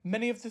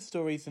Many of the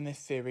stories in this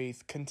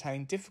series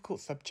contain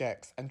difficult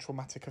subjects and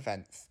traumatic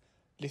events.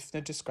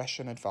 Listener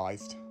discretion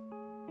advised.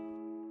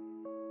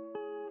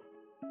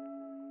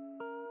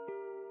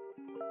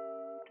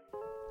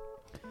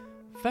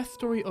 First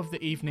story of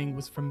the evening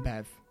was from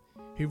Bev,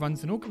 who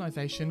runs an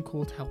organisation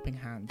called Helping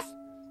Hands.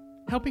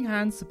 Helping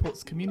Hands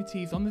supports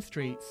communities on the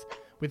streets,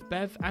 with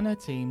Bev and her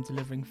team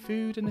delivering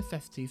food and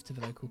necessities to the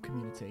local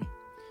community.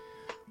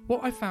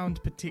 What I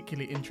found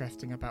particularly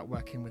interesting about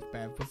working with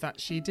Bev was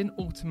that she didn't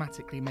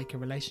automatically make a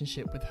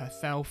relationship with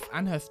herself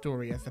and her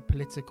story as a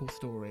political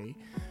story,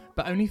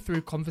 but only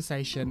through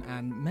conversation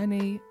and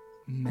many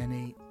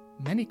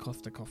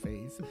Costa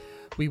coffees,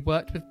 we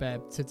worked with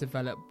Bev to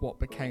develop what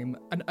became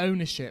an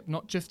ownership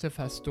not just of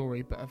her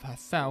story but of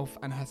herself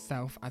and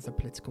herself as a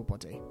political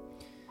body.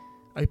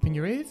 Open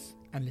your ears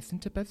and listen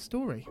to Bev's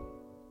story.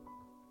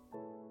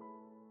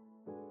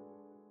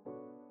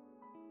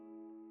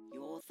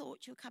 You all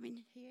thought you were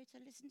coming here to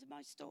listen to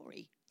my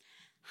story.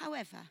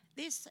 However,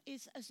 this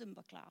is a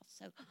Zumba class,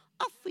 so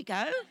off we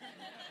go.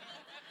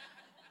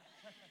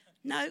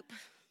 Nope.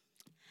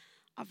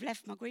 I've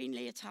left my green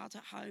leotard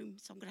at home,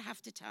 so I'm going to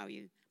have to tell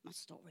you my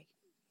story.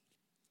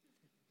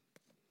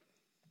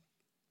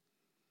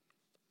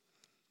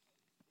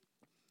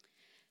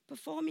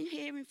 Performing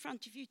here in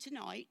front of you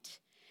tonight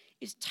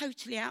is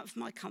totally out of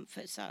my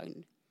comfort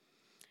zone.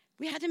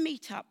 We had a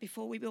meet-up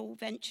before we all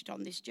ventured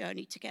on this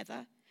journey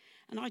together,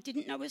 and I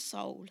didn't know a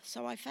soul,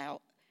 so I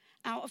felt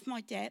out of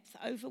my depth,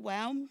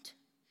 overwhelmed.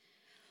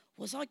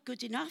 Was I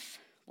good enough?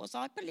 Was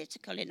I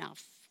political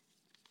enough?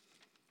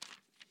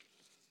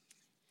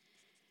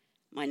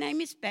 My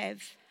name is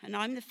Bev, and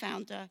I'm the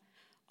founder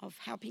of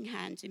Helping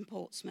Hands in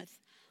Portsmouth.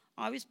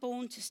 I was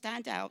born to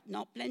stand out,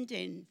 not blend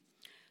in.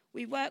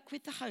 We work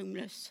with the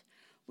homeless.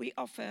 We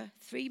offer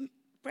 3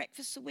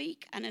 breakfasts a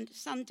week and a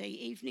Sunday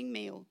evening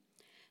meal.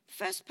 The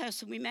first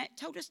person we met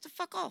told us to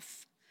fuck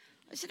off.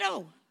 I said,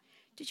 "Oh,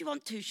 did you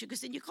want 2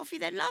 sugars in your coffee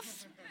then,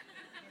 love?"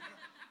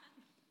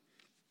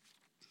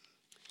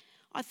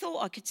 I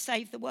thought I could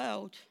save the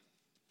world.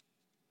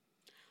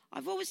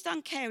 I've always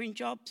done caring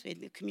jobs in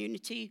the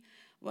community,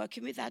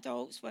 working with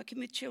adults, working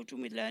with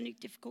children with learning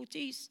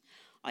difficulties.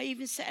 I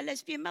even set a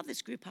lesbian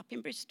mothers group up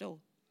in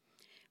Bristol,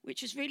 which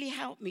has really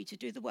helped me to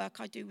do the work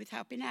I do with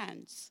Helping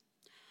Hands.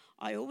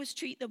 I always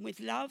treat them with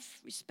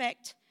love,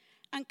 respect,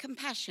 and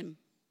compassion.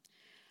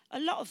 A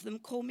lot of them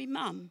call me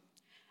mum,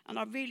 and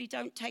I really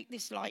don't take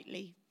this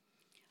lightly.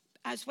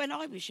 As when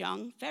I was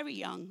young, very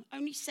young,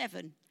 only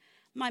 7,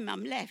 my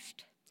mum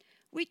left.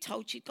 We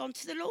told she'd gone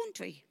to the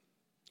laundry.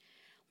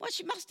 Well,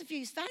 she must have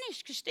used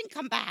vanished because she didn't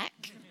come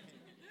back.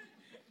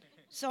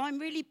 So I'm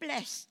really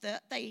blessed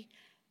that they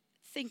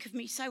think of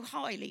me so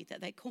highly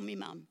that they call me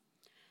mum.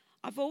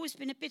 I've always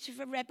been a bit of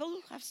a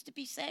rebel, has to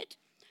be said.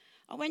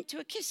 I went to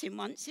a kissing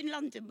once in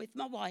London with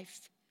my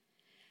wife,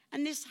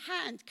 and this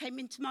hand came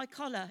into my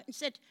collar and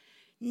said,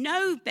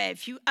 "No,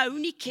 Bev, you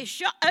only kiss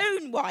your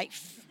own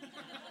wife."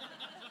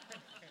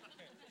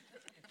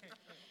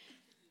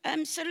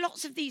 So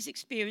lots of these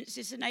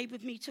experiences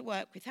enabled me to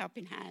work with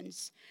Helping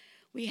Hands.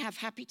 We have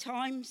happy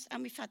times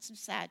and we've had some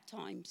sad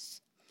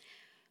times.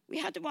 We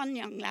had one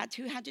young lad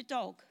who had a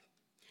dog,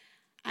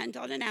 and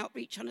on an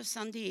outreach on a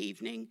Sunday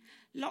evening,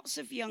 lots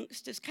of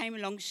youngsters came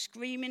along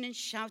screaming and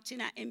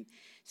shouting at him,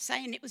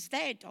 saying it was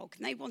their dog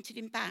and they wanted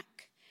him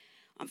back.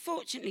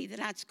 Unfortunately, the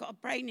lad's got a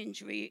brain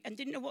injury and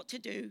didn't know what to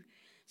do,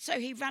 so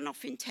he ran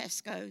off in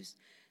Tesco's.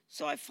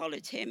 So I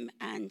followed him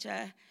and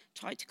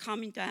tried to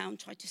calm him down,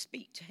 tried to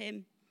speak to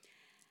him.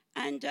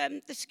 And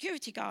the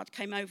security guard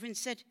came over and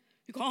said,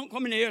 "You can't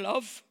come in here,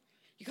 love.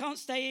 You can't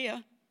stay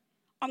here.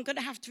 I'm going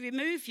to have to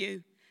remove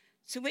you."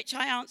 To which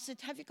I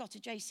answered, "Have you got a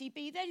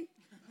JCB then?"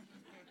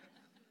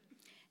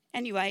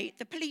 Anyway,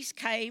 the police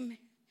came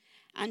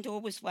and all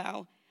was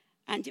well.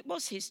 And it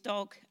was his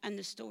dog, and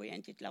the story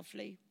ended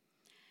lovely.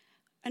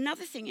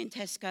 Another thing in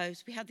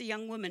Tesco's, we had the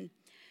young woman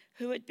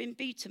who had been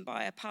beaten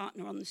by her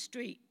partner on the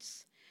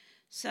streets.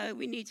 So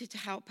we needed to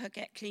help her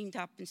get cleaned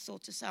up and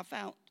sort herself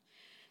out.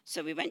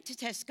 So we went to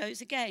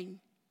Tesco's again.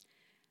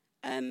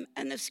 And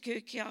the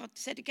security guard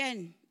said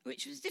again,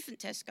 which was different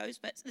Tesco's,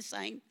 but it's the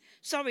same,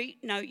 "Sorry,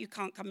 no, you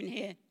can't come in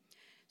here."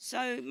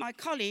 So my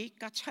colleague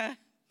got her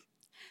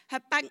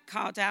bank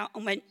card out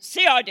and went,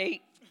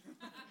 "CID."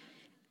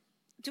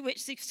 To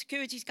which the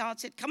security guard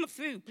said, "Come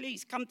through,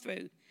 please, come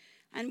through."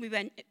 And we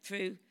went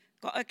through,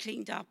 got her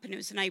cleaned up, and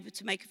was able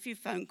to make a few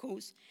phone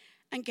calls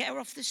and get her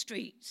off the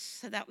streets.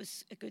 So that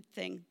was a good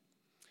thing.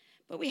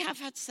 But we have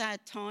had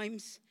sad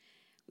times.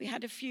 We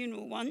had a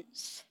funeral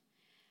once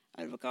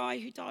of a guy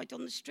who died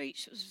on the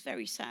streets. It was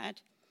very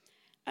sad.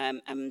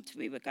 And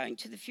we were going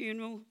to the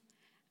funeral,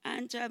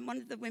 and one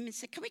of the women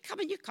said, "Can we come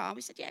in your car?"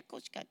 We said, "Yeah, of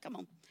course you can. Come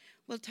on,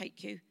 we'll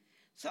take you."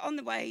 So on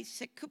the way, she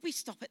said, "Could we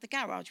stop at the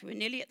garage? We were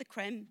nearly at the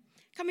Creme.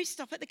 Can we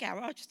stop at the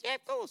garage?" I said, "Yeah,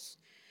 of course."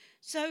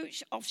 So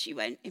off she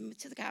went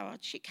into the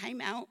garage. She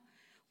came out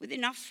with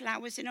enough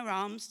flowers in her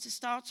arms to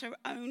start her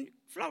own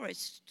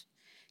florist.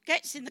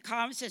 Gets in the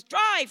car and says,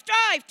 "Drive,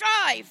 drive,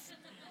 drive."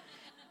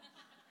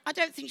 I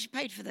don't think she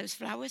paid for those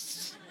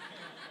flowers.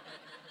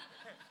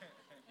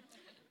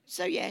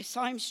 So yes,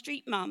 I'm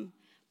street mum,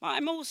 but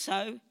I'm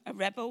also a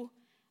rebel,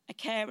 a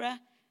carer,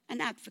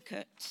 an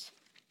advocate.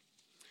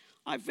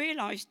 I've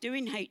realised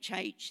doing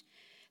HH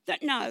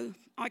that no,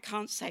 I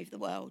can't save the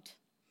world.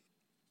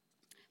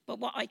 But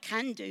what I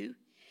can do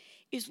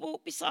is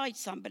walk beside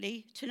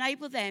somebody to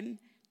enable them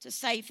to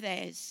save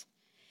theirs.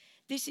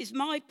 This is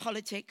my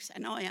politics,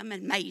 and I am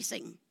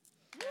amazing.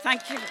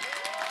 Thank you.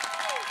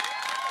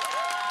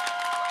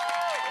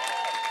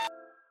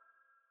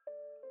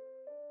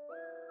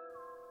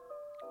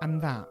 And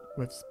that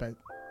with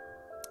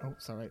Oh,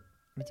 sorry.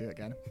 Let me do it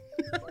again.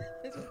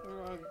 It's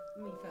wrong.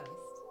 Me first.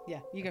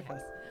 Yeah, you go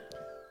first.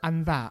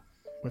 And that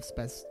with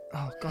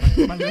Oh, God, I've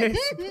got my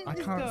lisp. I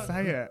can't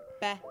say it.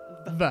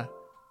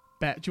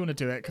 Do you want to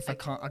do it? Because I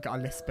can't. I got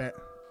a lisp it.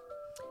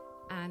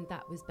 And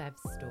that was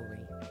Bev's story.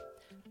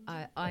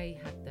 I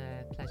had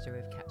the pleasure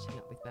of catching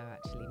up with Bev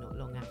actually not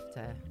long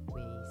after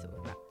we sort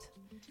of wrapped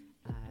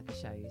the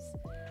shows,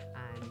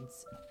 and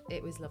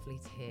it was lovely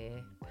to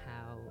hear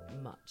how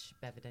much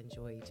Bev had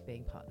enjoyed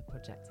being part of the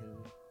project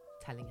and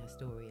telling her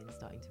story and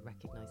starting to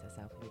recognise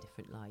herself in a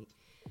different light.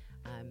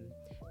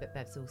 But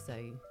Bev's also,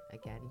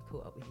 again,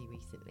 caught up with you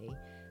recently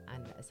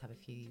and let us have a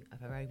few of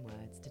her own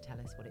words to tell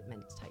us what it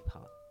meant to take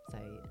part. So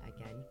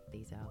again,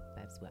 these are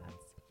Bev's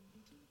words.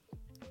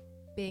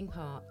 Being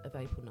part of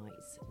Opal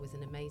Nights was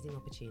an amazing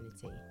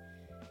opportunity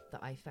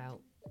that I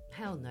felt,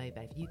 hell no,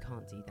 Bev, you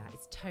can't do that.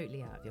 It's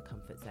totally out of your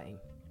comfort zone.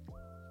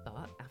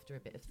 But after a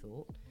bit of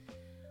thought,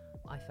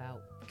 I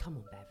felt, come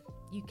on, Bev,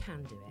 you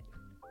can do it.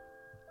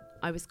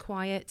 I was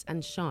quiet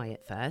and shy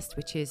at first,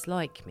 which is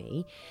like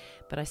me,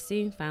 but I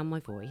soon found my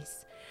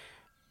voice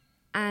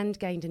and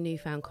gained a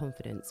newfound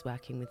confidence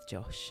working with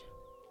Josh.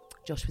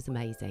 Josh was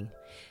amazing.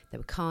 They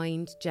were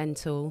kind,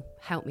 gentle,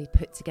 helped me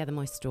put together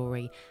my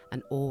story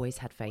and always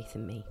had faith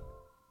in me.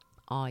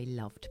 I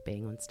loved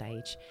being on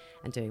stage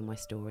and doing my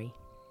story.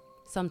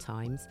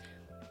 Sometimes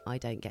I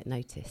don't get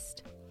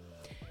noticed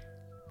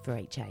for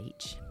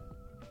HH,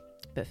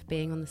 but for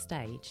being on the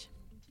stage,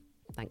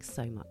 thanks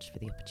so much for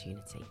the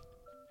opportunity.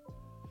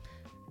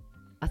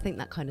 I think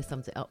that kind of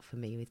sums it up for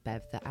me with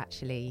Bev, that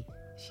actually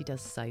she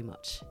does so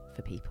much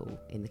for people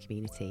in the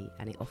community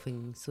and it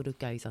often sort of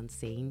goes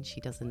unseen.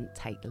 She doesn't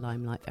take the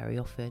limelight very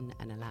often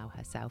and allow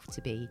herself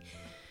to be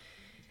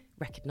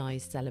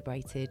recognised,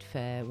 celebrated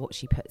for what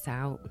she puts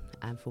out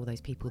and for all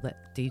those people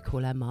that do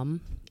call her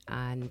mum.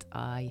 And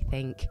I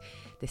think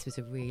this was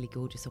a really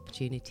gorgeous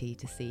opportunity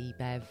to see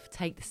Bev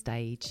take the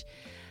stage.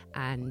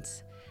 And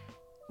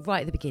right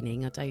at the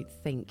beginning, I don't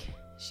think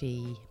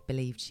she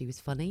believed she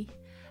was funny.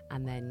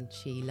 And then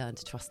she learned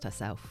to trust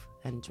herself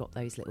and drop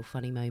those little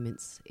funny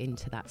moments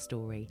into that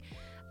story.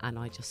 And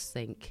I just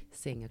think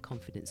seeing her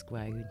confidence grow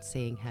and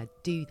seeing her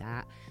do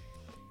that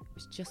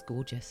was just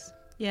gorgeous.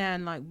 Yeah,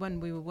 and like when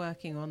we were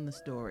working on the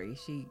story,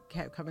 she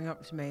kept coming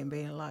up to me and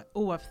being like,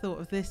 oh, I've thought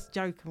of this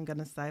joke I'm going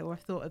to say, or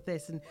I've thought of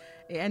this. And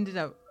it ended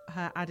up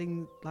her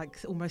adding like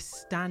almost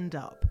stand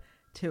up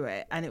to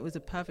it. And it was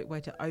a perfect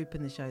way to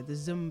open the show. The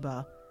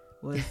Zumba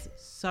was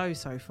so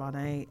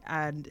funny,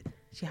 and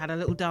she had a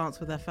little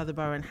dance with her feather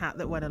boa and hat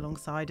that went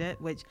alongside it,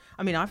 which,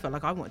 I mean, I felt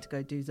like I wanted to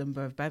go do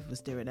Zumba if Bev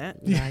was doing it.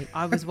 Right.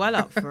 I was well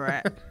up for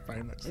it.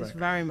 Very much so. It's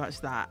very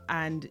much that.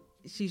 And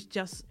she's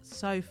just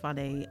so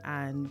funny,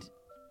 and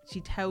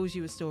she tells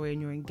you a story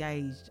and you're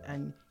engaged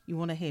and you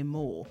want to hear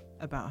more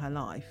about her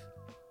life.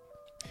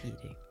 You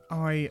do.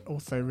 I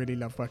also really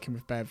love working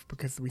with Bev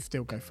because we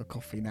still go for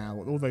coffee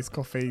now. All those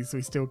coffees,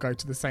 we still go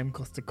to the same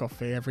Costa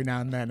coffee every now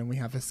and then, and we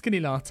have a skinny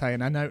latte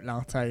and a note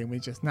latte, and we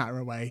just natter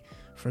away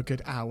for a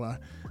good hour.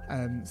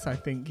 So I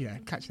think,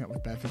 catching up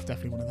with Bev is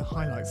definitely one of the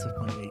highlights of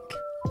my week.